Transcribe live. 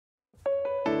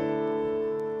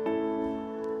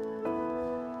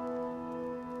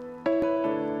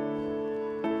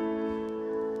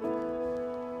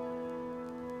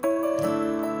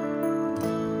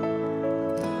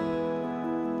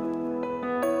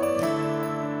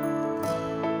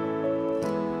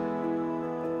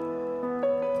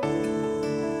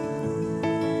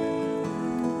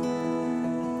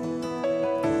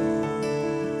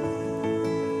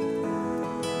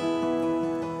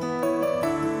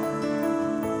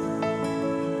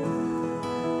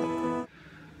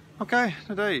Okay,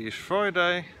 today is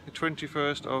Friday, the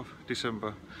 21st of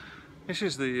December. This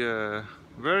is the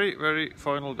very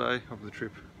final day of the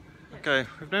trip. Okay,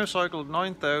 we've now cycled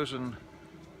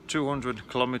 9,200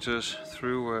 kilometers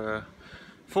through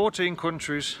 14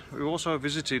 countries. We've also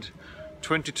visited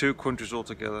 22 countries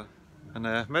altogether.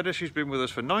 And Mette, she's been with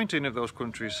us for 19 of those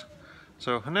countries.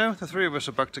 So now the three of us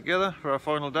are back together for our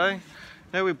final day.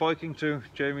 Now we're biking to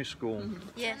Jamie's school.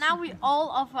 Yeah, now we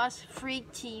all of us free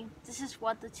team. This is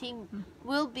what the team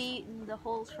will be in the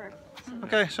whole trip.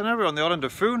 Okay, so now we're on the island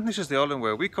of Fyn. This is the island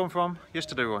where we come from.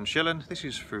 Yesterday we were on Sjælland. This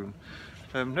is Fyn.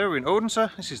 Now we're in Odense.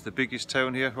 This is the biggest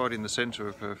town here, right in the centre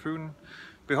of Fyn.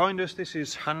 Behind us, this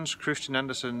is Hans Christian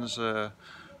Andersen's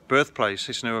birthplace.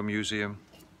 It's now a museum.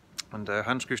 And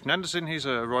Hans Christian Andersen, he's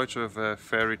a writer of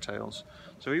fairy tales.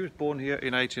 So he was born here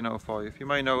in 1805. You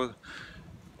may know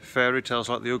fairy tales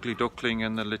like the Ugly Duckling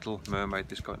and the Little Mermaid,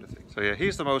 this kind of thing. So yeah,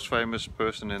 he's the most famous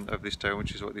person of this town,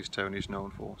 which is what this town is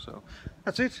known for. So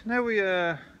that's it. Now we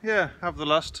have the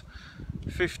last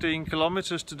 15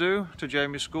 kilometers to do to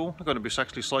Jamie's school. I'm going to be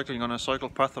actually cycling on a cycle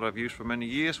path that I've used for many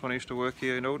years when I used to work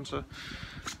here in Odense.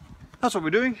 That's what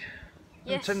we're doing.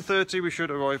 Yes. At 10:30 we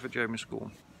should arrive at Jamie's school.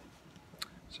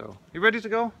 So, you ready to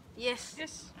go? Yes.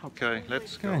 Yes. Okay,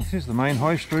 let's go. This is the main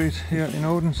high street here in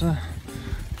Odense.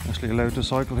 Actually allowed to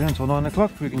cycle here until 9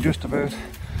 o'clock. We can just about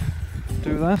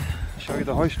do that. Show you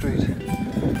the high street.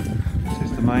 This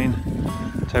is the main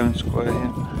town square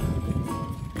here.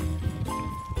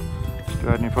 Just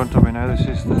right in front of me now, this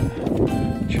is the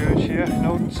church here in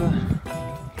Odense.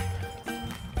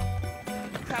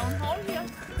 Town hall here,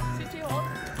 city hall.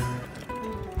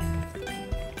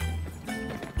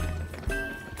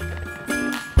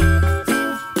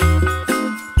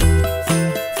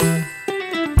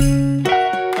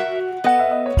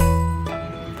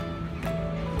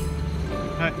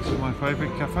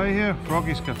 Favourite cafe here,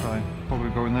 Froggy's Cafe.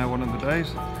 Probably go in there one of the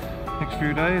days. Next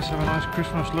few days, have a nice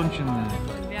Christmas lunch in there.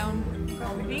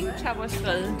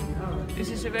 This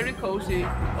is a very cozy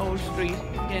old street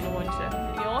here in Odense.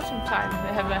 In the autumn time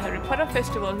they have a Harry Potter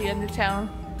festival here in the town,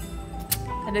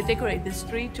 and they decorate the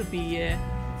street to be a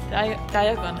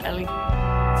Diagon Alley.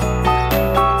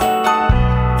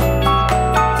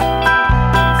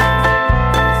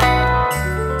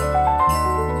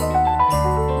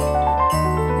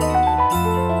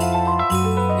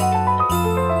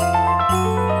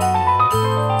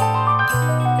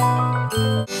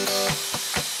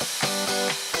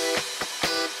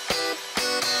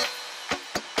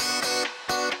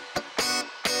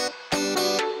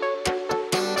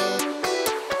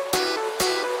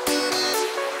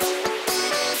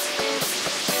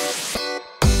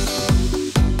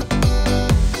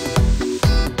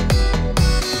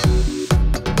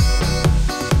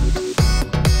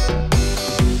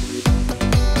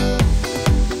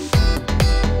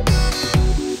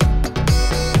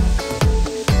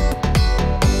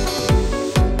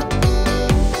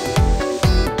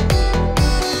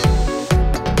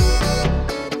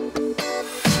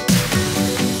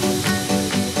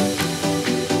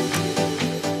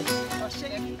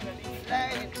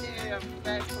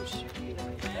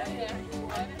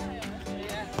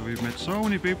 We've met so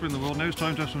many people in the world. Now it's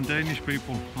time to have some Danish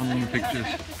people on the pictures.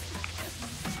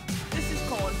 This is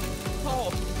called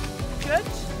Torp Church.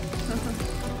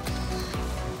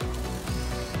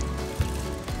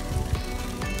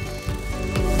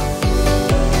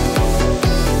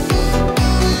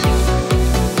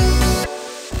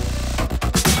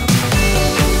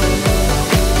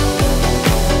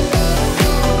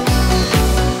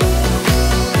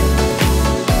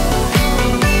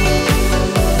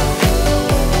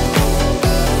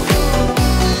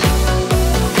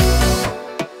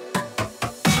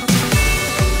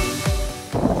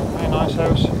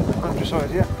 House in the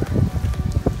countryside here.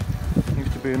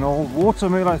 Used to be an old water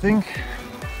mill, I think.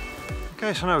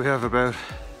 Okay, so now we have about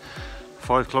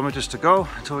 5 kilometers to go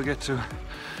until we get to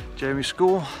Jamie's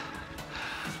school. A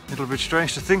little bit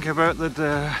strange to think about that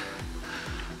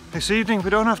this evening we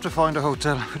don't have to find a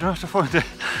hotel, we don't have to find a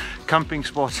camping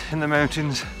spot in the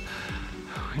mountains.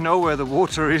 We know where the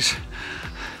water is,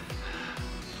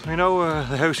 we know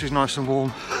the house is nice and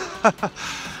warm.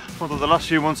 Although the last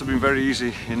few months have been very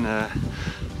easy in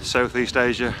Southeast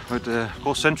Asia, but of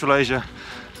course Central Asia,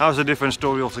 that was a different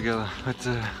story altogether. But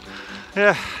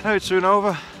yeah, now it's soon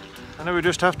over, and now we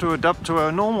just have to adapt to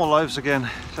our normal lives again.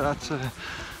 So that's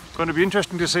going to be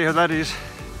interesting to see how that is.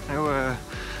 Now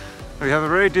we have a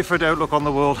very different outlook on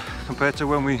the world compared to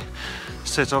when we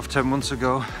set off 10 months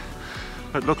ago.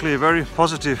 But luckily a very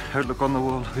positive outlook on the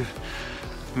world. We've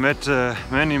met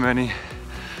many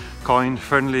kind,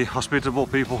 friendly, hospitable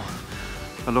people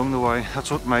along the way.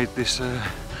 That's what made this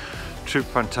trip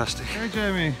fantastic. Hey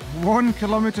Jamie, 1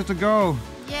 kilometer to go.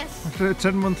 Yes. After a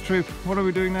 10-month trip. What are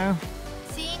we doing now?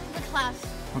 Seeing the class.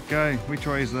 Okay, which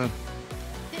way is that?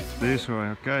 This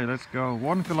way. Okay, let's go.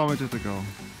 1 kilometer to go.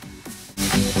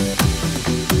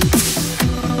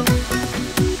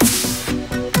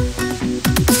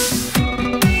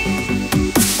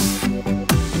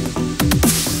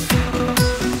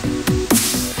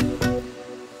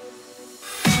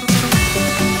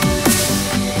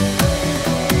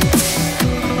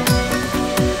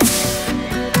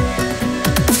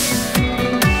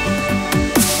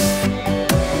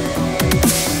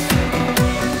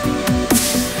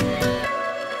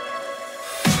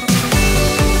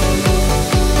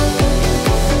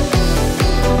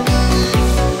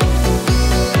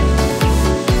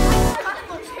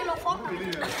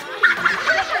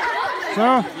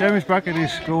 So, Jamie's back at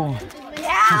his school.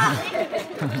 Ja! Vi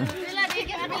lader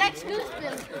ikke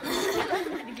skydespil.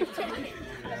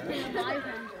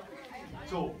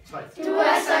 Du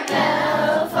er så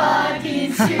glad for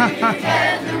din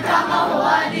cykel, du kommer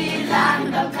hurtigt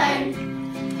langt omkring.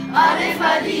 Og det er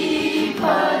fordi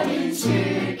på din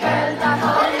cykel, der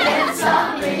går det let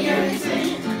som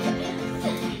ingenting.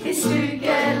 Det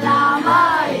skygge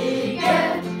larmer ikke,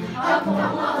 og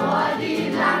kommer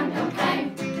hurtigt langt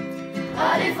omkring.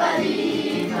 Og det er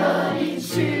fordi på din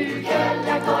cykel,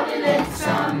 der går det let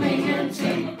som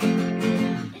ingenting.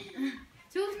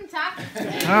 Tusind tak.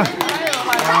 Ah.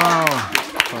 Wow,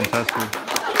 fantastic.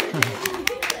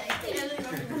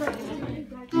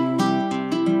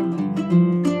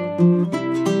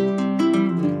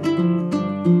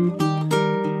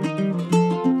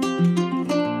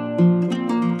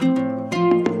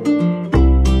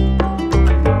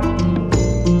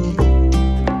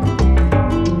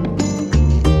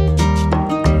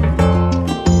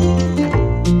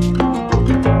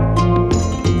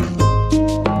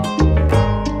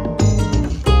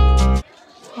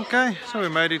 Okay, so we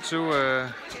made it to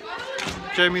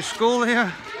Jamie's school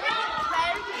here.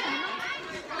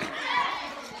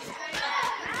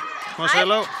 Come on, say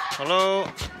hello. Hello.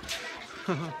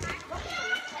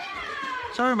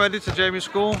 So we made it to Jamie's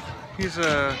school. He's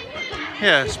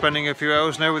yeah, spending a few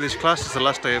hours now with his class. It's the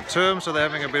last day of term, so they're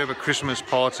having a bit of a Christmas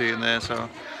party in there. So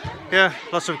yeah,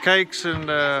 lots of cakes, and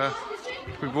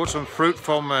we bought some fruit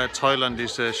from Thailand.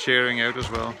 He's sharing out as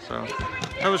well. So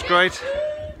that was great.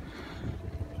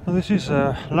 Well, this is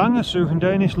Langesø in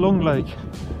Danish, Long Lake.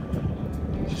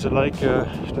 This is a lake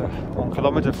just 1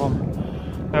 kilometer from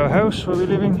our house where we're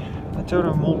living, the town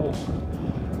of Mol.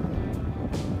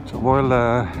 So while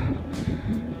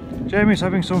Jamie's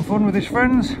having some fun with his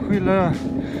friends, we'll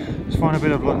just find a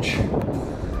bit of lunch.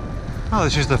 Oh,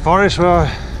 this is the forest where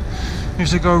I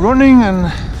used to go running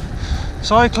and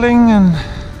cycling, and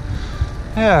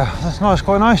yeah, that's nice,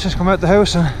 quite nice. Just come out the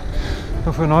house and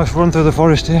go for a nice run through the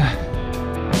forest here.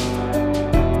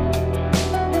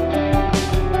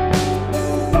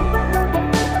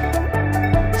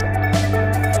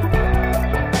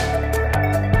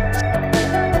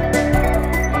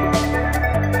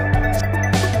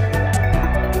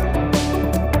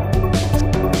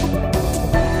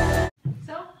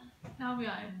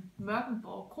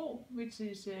 Which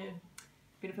is a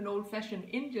bit of an old-fashioned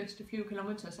inn just a few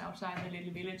kilometers outside the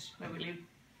little village where we live.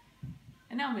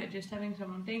 And now we're just having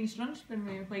some Danish lunch when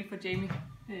we wait for Jamie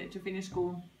to finish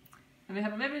school. And we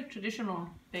have a very traditional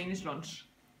Danish lunch.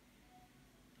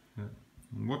 Yeah.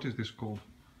 What is this called?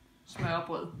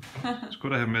 Smørrebrød. It's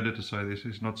good I have Mette to say this.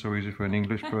 It's not so easy for an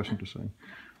English person to say. And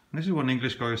this is what an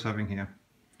English guy is having here.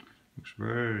 Looks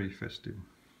very festive.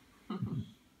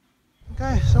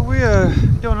 Okay, so we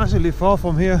don't actually live far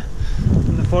from here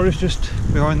in the forest, just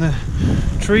behind the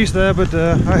trees there, but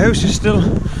our house is still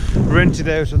rented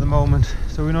out at the moment,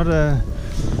 so we're not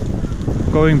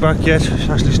going back yet.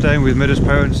 We're actually staying with Mette's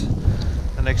parents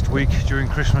the next week during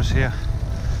Christmas here.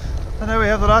 And now we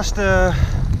have the last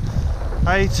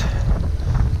 8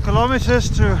 kilometers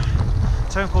to a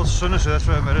town called Odense. That's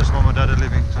where Mette's mom and dad are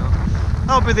living, so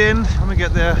that'll be the end when we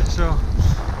get there. So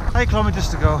 8 kilometers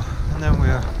to go, and then we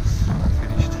are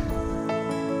finished.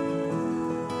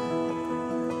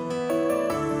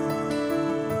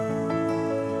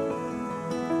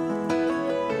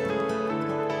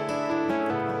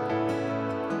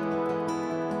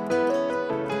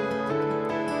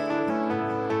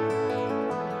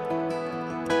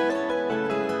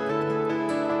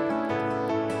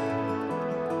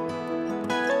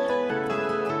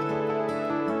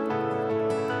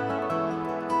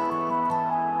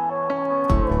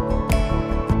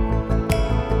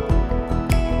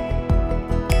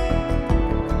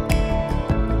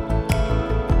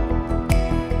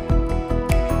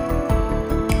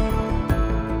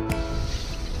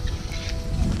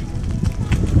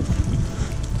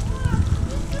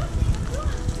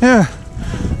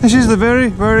 This is the very,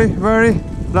 very, very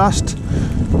last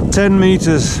 10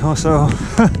 meters or so. 8,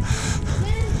 7,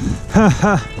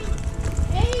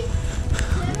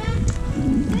 6,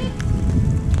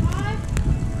 5,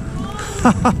 4,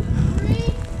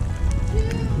 3, 2,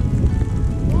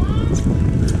 1,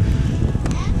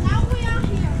 and now we are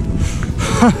here.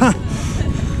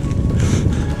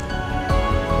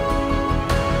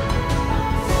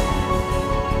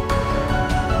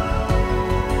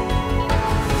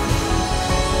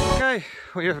 Okay,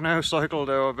 we have now cycled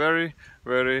our very,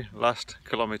 very last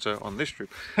kilometre on this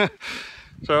trip.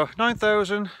 So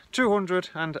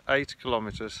 9,208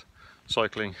 kilometres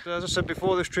cycling. As I said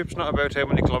before, this trip's not about how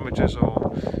many kilometres or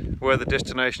where the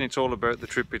destination, it's all about the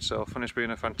trip itself, and it's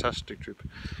been a fantastic trip.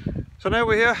 So now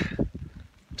we're here,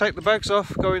 take the bags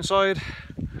off, go inside,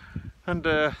 and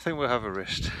I think we'll have a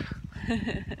rest.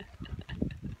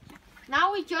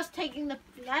 Now we're just taking the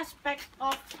last bag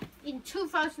off in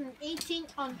 2018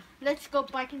 on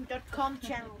letsgobiking.com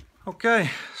channel. Okay,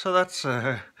 so that's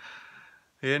the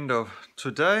end of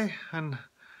today and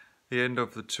the end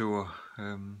of the tour.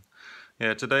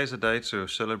 Yeah, today's a day to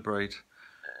celebrate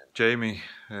Jamie.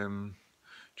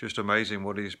 Just amazing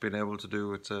what he's been able to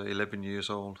do at 11 years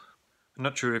old. I'm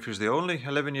not sure if he's the only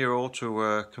 11-year-old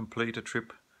to complete a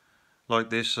trip like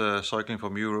this, cycling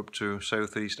from Europe to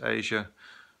Southeast Asia.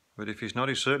 But if he's not,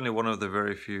 he's certainly one of the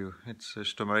very few. It's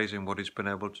just amazing what he's been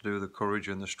able to do, the courage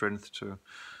and the strength to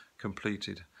complete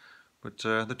it. But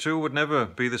the tour would never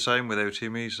be the same without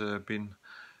him. He's been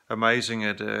amazing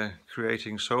at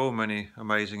creating so many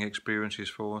amazing experiences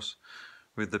for us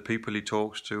with the people he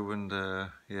talks to, and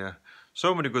yeah,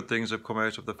 so many good things have come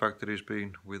out of the fact that he's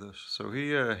been with us. So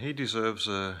he deserves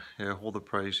yeah, all the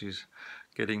praise he's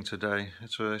getting today.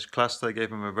 It's his class, they gave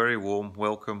him a very warm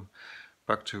welcome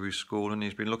back to his school, and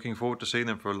he's been looking forward to seeing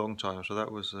them for a long time. So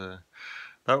that was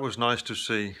nice to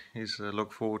see. He's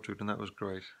looked forward to it, and that was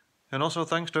great. And also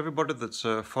thanks to everybody that's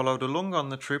followed along on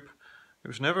the trip. It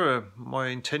was never my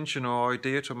intention or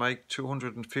idea to make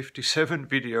 257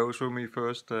 videos when we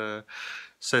first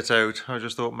set out. I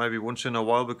just thought maybe once in a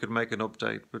while we could make an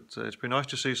update, but it's been nice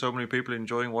to see so many people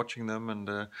enjoying watching them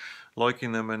and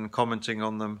liking them and commenting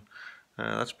on them.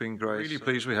 That's been great. Really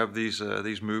pleased we have these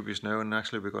movies now, and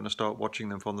actually we're going to start watching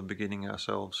them from the beginning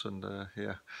ourselves, and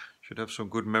yeah, should have some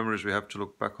good memories we have to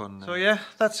look back on. So yeah,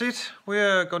 that's it.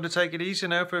 We're going to take it easy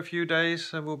now for a few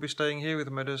days, and we'll be staying here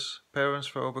with Mette's parents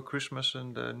for over Christmas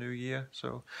and New Year.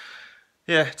 So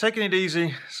yeah, taking it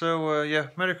easy. So yeah,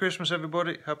 Merry Christmas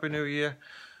everybody, Happy New Year.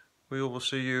 We will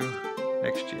see you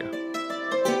next year.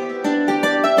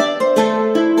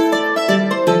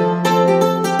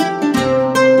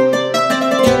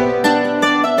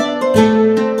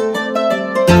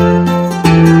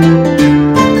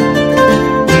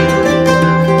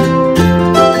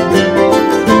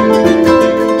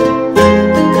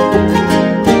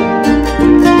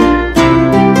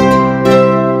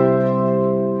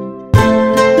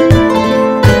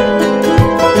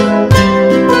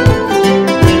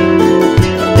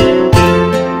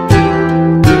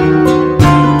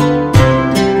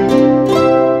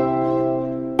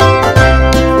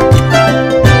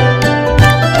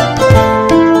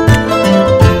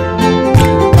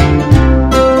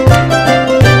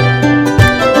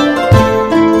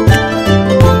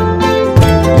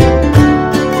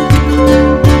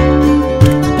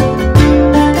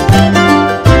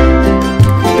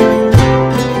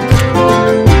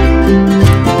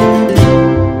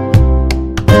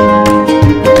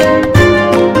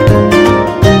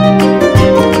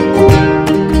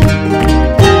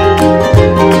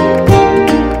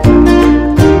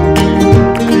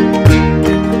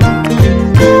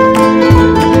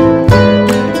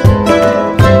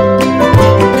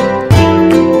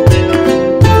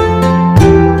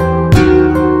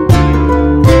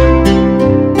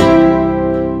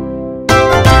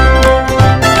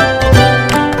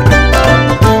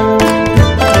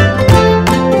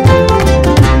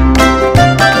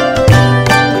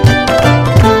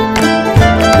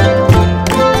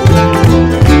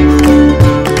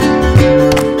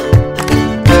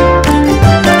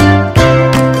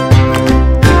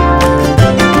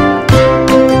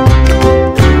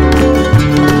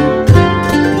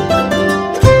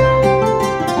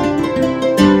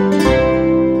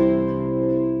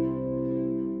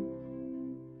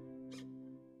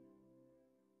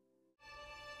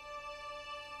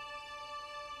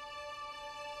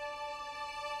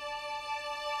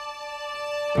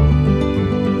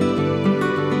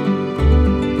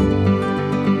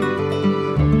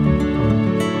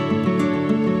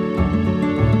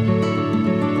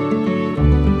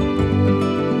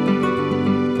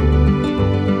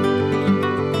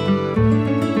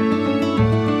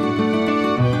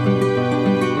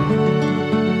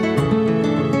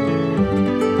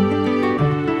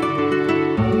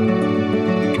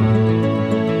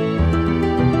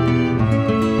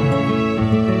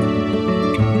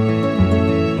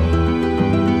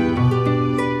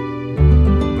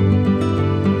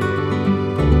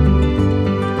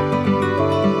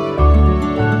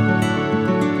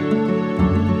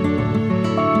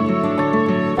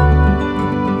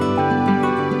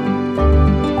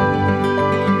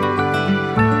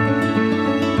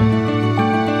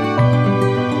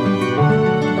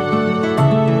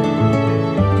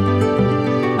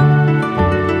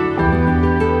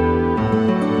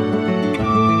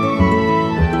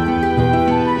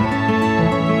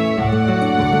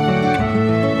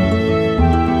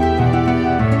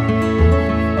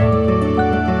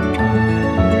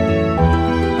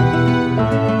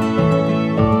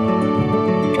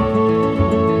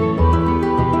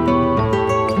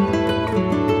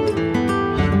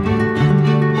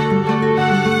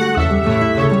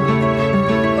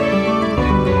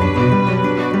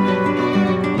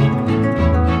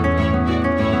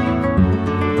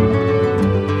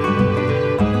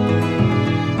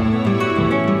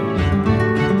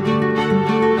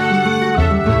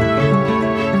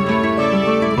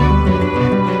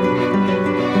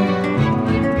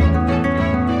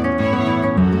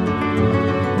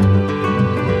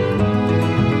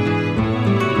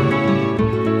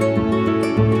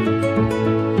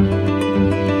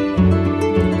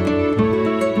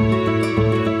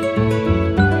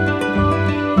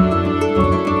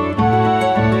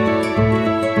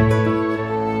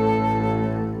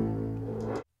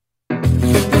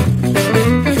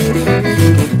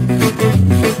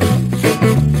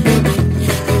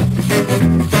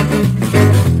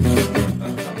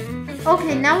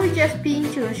 Okay, now we just been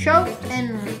to a show,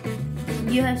 and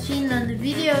you have seen on the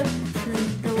video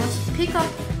there was pickup,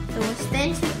 there was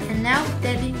dancing, and now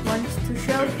Daddy wants to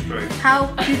show how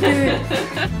to do it.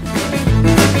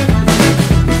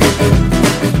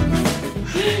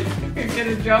 You can get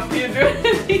a job here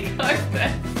doing peacock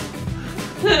dance.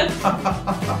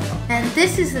 And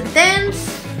this is a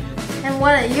dance. And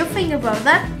what do you think about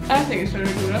that? I think it's very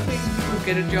good. I think we'll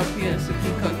get a job here as a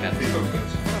peacock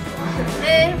dancer.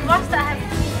 It must have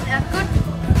been a good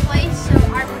place, so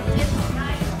I will get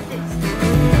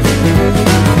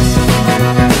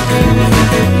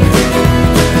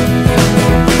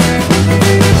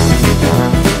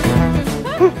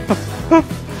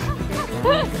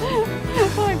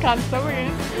Oh, I can't stop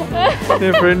again.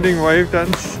 Never ending wave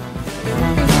dance.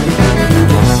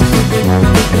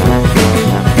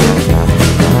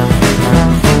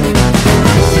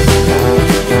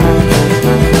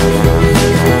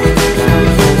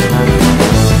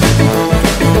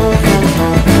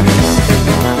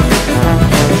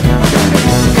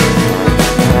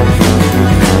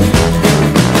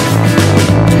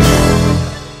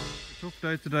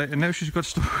 Today, and now she's got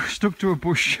stuck to a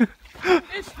bush.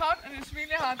 It's hot and it's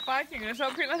really hard biking, and so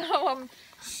people know I'm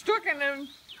stuck in a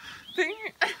thing.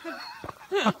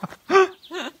 I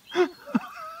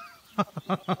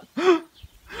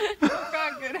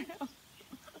can't get out.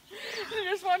 I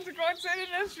just want to go and sit in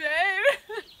the shade.